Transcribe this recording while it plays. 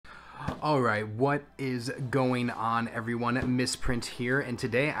Alright, what is going on, everyone? Misprint here, and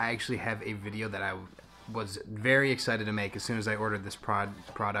today I actually have a video that I was very excited to make. As soon as I ordered this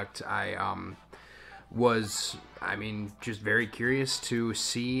product, I was just very curious to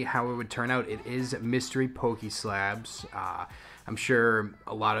see how it would turn out. It is mystery Poke Slabs. I'm sure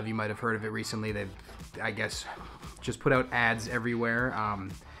a lot of you might have heard of it recently. They've, I guess, just put out ads everywhere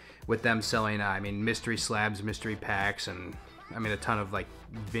with them selling, mystery slabs, mystery packs, and a ton of like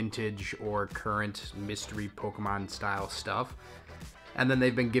vintage or current mystery Pokemon style stuff. And then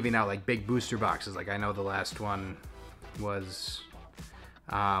they've been giving out like big booster boxes. Like I know the last one was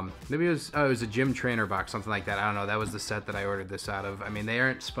maybe it was a gym trainer box, something like that. I don't know. That was the set that I ordered this out of. I mean, they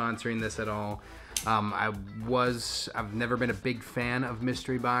aren't sponsoring this at all. I've never been a big fan of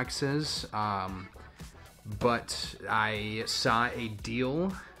mystery boxes, but I saw a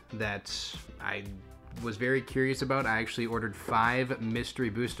deal that I was very curious about. I actually ordered 5 mystery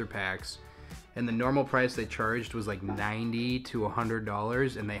booster packs, and the normal price they charged was like $90 to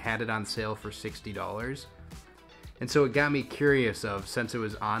 $100, and they had it on sale for $60. And so it got me curious of, since it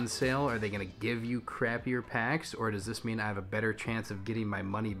was on sale, are they going to give you crappier packs, or does this mean I have a better chance of getting my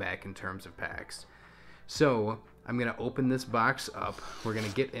money back in terms of packs? So I'm going to open this box up, we're going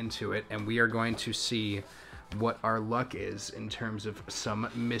to get into it, and we are going to see what our luck is in terms of some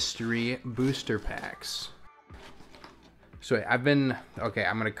mystery booster packs. So I'm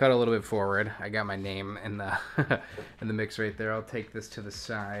gonna cut a little bit forward. I got my name in the in the mix right there. I'll take this to the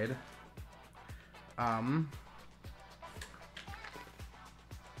side.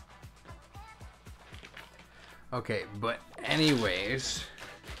 Okay, but anyways,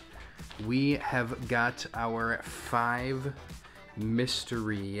 we have got our 5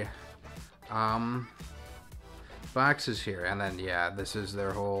 mystery boxes here, and then yeah, this is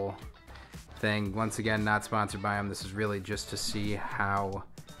their whole thing. Once again, not sponsored by them. This is really just to see how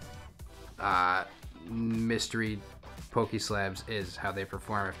mystery Poke Slabs is, how they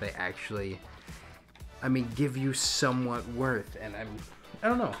perform, if they actually give you somewhat worth. And I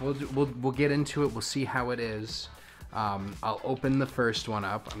don't know, we'll get into it. We'll see how it is. I'll open the first one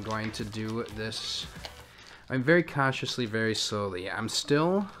up. I'm going to do this very cautiously, very slowly. I'm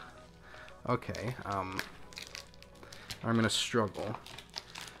still okay. I'm gonna struggle.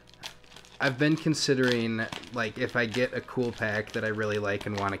 I've been considering, like, if I get a cool pack that I really like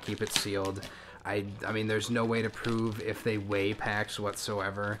and want to keep it sealed, I mean, there's no way to prove if they weigh packs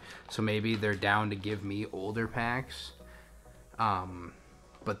whatsoever, so maybe they're down to give me older packs,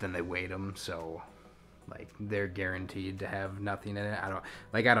 but then they weighed them, so like they're guaranteed to have nothing in it. I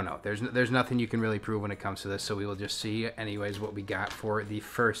don't know. There's nothing you can really prove when it comes to this, so we will just see anyways what we got for the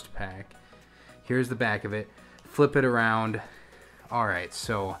first pack. Here's the back of it. Flip it around. All right,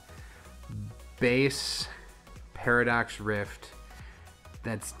 so base Paradox Rift.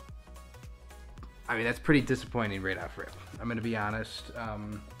 That's pretty disappointing right off rip. I'm gonna be honest.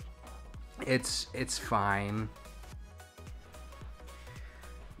 It's fine.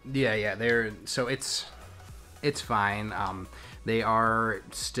 Yeah. It's fine. They are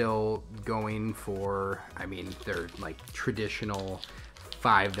still going for, they're like traditional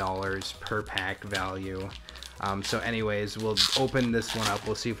 $5 per pack value. So anyways, we'll open this one up.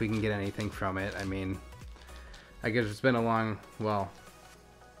 We'll see if we can get anything from it. I guess it's been a long, well,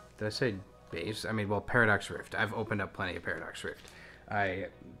 did I say base? Paradox Rift. I've opened up plenty of Paradox Rift.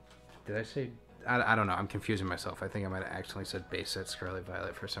 Did I say, I don't know. I'm confusing myself. I think I might have accidentally said base set Scarlet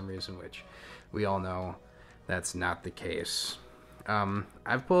Violet for some reason, which we all know that's not the case. I've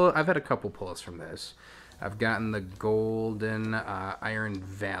had a couple pulls from this. I've gotten the Golden Iron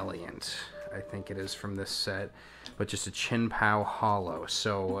Valiant, I think it is, from this set, but just a Chin-Pow Hollow.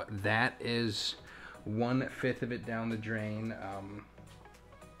 So that is 1/5 of it down the drain.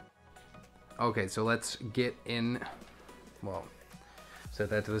 Okay, so let's get in. Well, set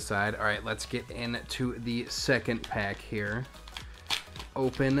that to the side. All right, let's get into the second pack here.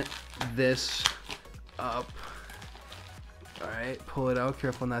 Open this up. All right, pull it out.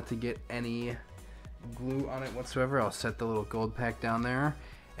 Careful not to get any glue on it whatsoever. I'll set the little gold pack down there,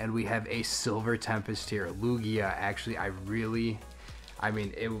 and we have a Silver Tempest here. Lugia. Actually,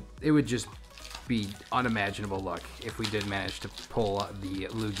 it would just be unimaginable luck if we did manage to pull the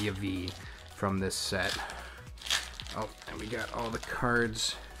Lugia V from this set. Oh, and we got all the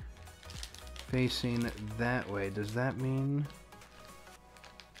cards facing that way. Does that mean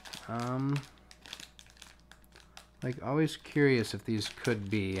always curious if these could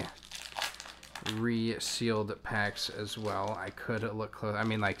be resealed packs as well. I could look close.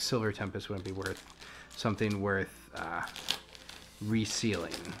 Like Silver Tempest wouldn't be worth something worth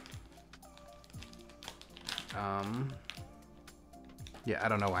resealing. Yeah, I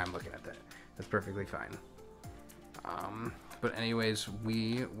don't know why I'm looking at that. That's perfectly fine. But anyways,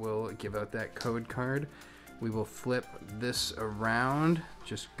 we will give out that code card. We will flip this around.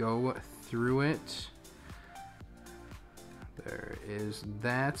 Just go through it. There is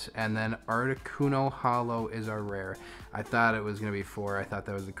that. And then Articuno Hollow is our rare. I thought it was going to be 4. I thought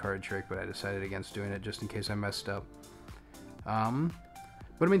that was a card trick, but I decided against doing it just in case I messed up. But I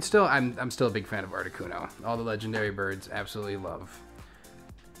mean, still, I'm still a big fan of Articuno. All the legendary birds, absolutely love.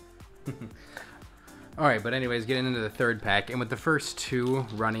 Alright, but anyways, getting into the third pack, and with the first 2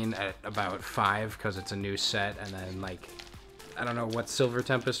 running at about 5, because it's a new set, and then, like, I don't know what Silver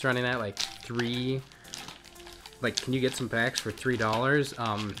Tempest running at, like 3, like, can you get some packs for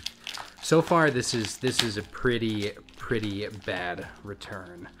 $3? So far, this is a pretty bad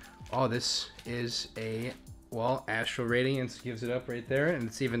return. Oh, this is a, well, Astral Radiance gives it up right there, and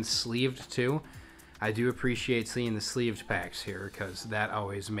it's even sleeved, too. I do appreciate seeing the sleeved packs here, because that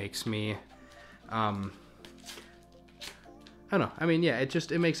always makes me... I don't know. I mean, yeah,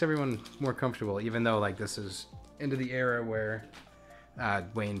 it makes everyone more comfortable, even though, like, this is into the era where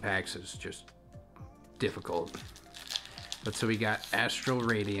Wayne packs is just difficult. But so we got Astral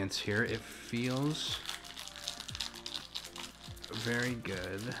Radiance here. It feels very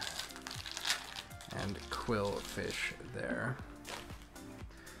good. And Quillfish there.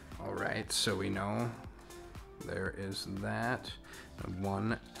 Alright, so we know there is that.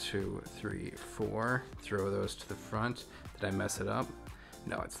 1, 2, 3, 4. Throw those to the front. Did I mess it up?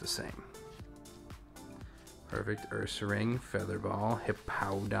 No, it's the same. Perfect. Ursaring, Featherball,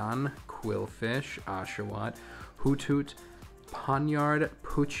 Hippowdon, Quillfish, Oshawott, Hoothoot, Poniard,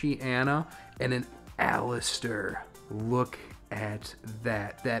 Poochyena, and an Alistair. Look at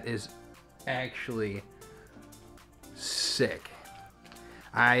that. That is actually sick.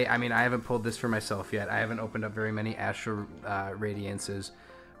 I mean, I haven't pulled this for myself yet. I haven't opened up very many Astral Radiances,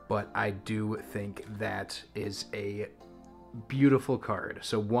 but I do think that is a beautiful card.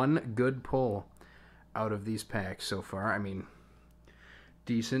 So 1 good pull out of these packs so far. I mean,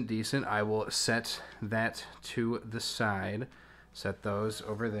 decent. I will set that to the side. Set those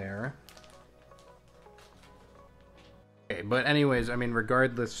over there. Okay, but anyways, I mean,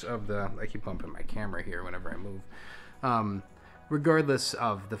 regardless of the... I keep bumping my camera here whenever I move. Regardless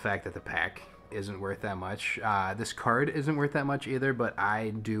of the fact that the pack isn't worth that much, this card isn't worth that much either, but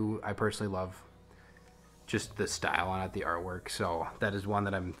I personally love just the style on it, the artwork, so that is one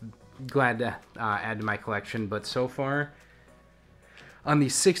that I'm glad to add to my collection. But so far, on the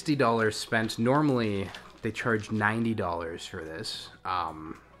 $60 spent, normally they charge $90 for this.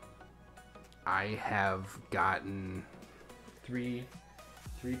 I have gotten three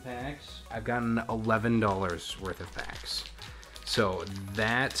packs. I've gotten $11 worth of packs. So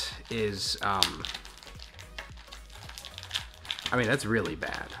that is, I mean, that's really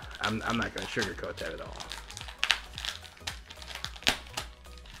bad. I'm not going to sugarcoat that at all.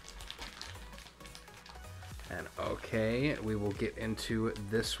 And okay, we will get into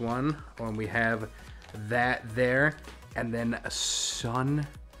this one when we have that there, and then a Sun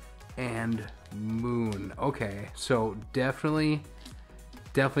and Moon. Okay, so definitely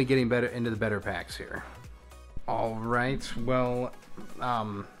getting better into the better packs here. All right, well,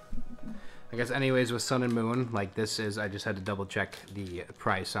 I guess anyways with Sun and Moon, like this is, I just had to double check the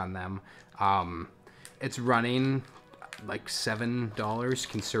price on them. It's running like $7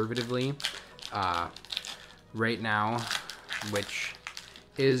 conservatively right now, which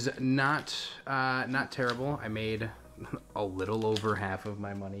is not terrible. I made a little over half of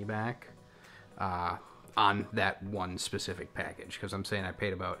my money back on that one specific package, because I'm saying I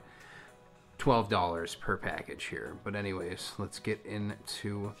paid about $12 per package here. But anyways, let's get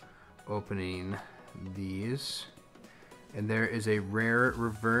into opening these. And there is a rare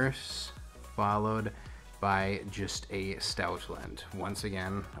reverse followed by just a Stoutland. Once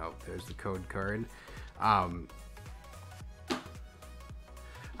again, oh, there's the code card. I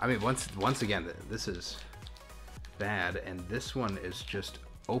mean, once again, this is bad, and this one is just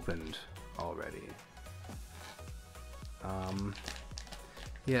opened already.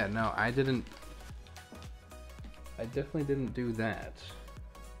 Yeah, no, I definitely didn't do that.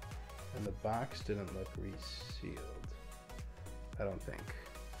 And the box didn't look resealed, I don't think.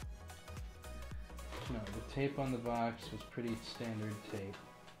 No, the tape on the box was pretty standard tape.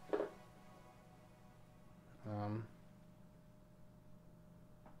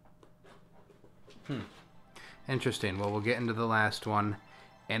 Interesting. Well, we'll get into the last one,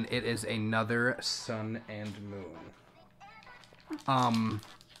 and it is another Sun and Moon.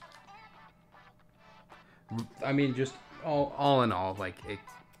 I mean, just all in all, like,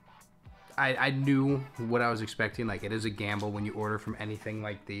 I knew what I was expecting. Like, it is a gamble when you order from anything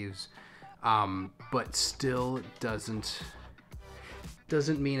like these, but still doesn't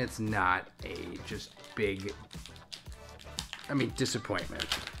mean it's not a just big, I mean, disappointment,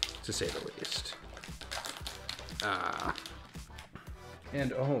 to say the least.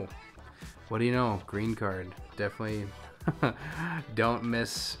 And oh, what do you know? Green card. Definitely don't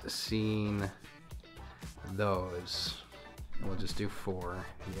miss seeing those. We'll just do 4.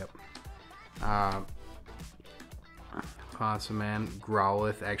 Yep. Awesome, man.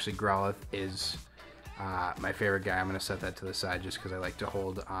 Growlithe. Actually, Growlithe is my favorite guy. I'm going to set that to the side just because I like to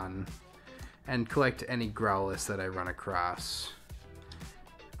hold on and collect any Growlithe that I run across.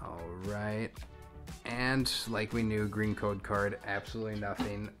 Alright. And like we knew, green code card, absolutely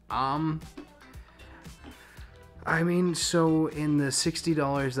nothing. I mean, so in the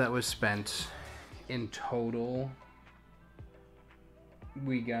 $60 that was spent in total,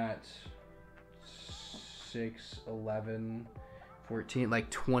 we got 6, 11, 14, like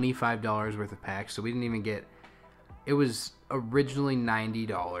 $25 worth of packs. So we didn't even get, it was originally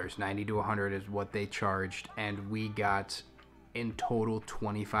 $90, 90 to 100 is what they charged, and we got in total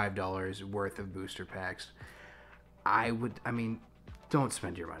 $25 worth of booster packs. I mean, don't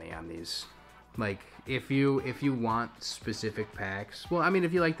spend your money on these. Like, if you want specific packs, well, I mean,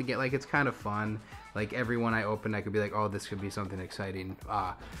 if you like to get, like, it's kind of fun. Like, every one I open, I could be like, oh, this could be something exciting.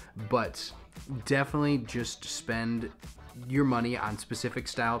 But definitely just spend your money on specific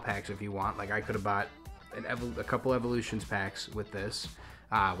style packs if you want. Like, I could have bought a couple Evolutions packs with this,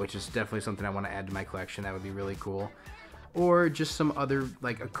 which is definitely something I want to add to my collection. That would be really cool. Or just some other,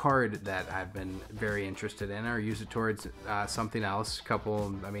 like a card that I've been very interested in, or use it towards something else.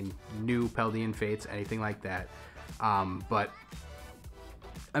 Couple, I mean, new Peldian Fates, anything like that. But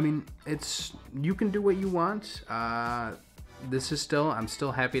I mean, you can do what you want. This is still, I'm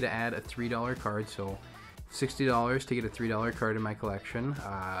still happy to add a $3 card, so $60 to get a $3 card in my collection.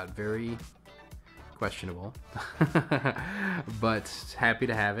 Very questionable, but happy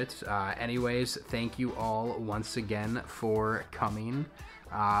to have it. Anyways, thank you all once again for coming,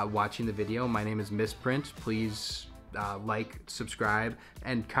 watching the video. My name is Misprint. Please like, subscribe,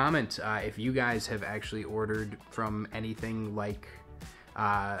 and comment if you guys have actually ordered from anything like,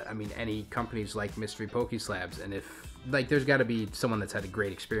 I mean, any companies like Mystery Poke Slabs, and if, like, there's got to be someone that's had a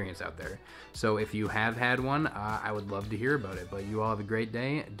great experience out there. So if you have had one, I would love to hear about it. But you all have a great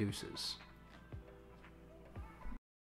day. Deuces.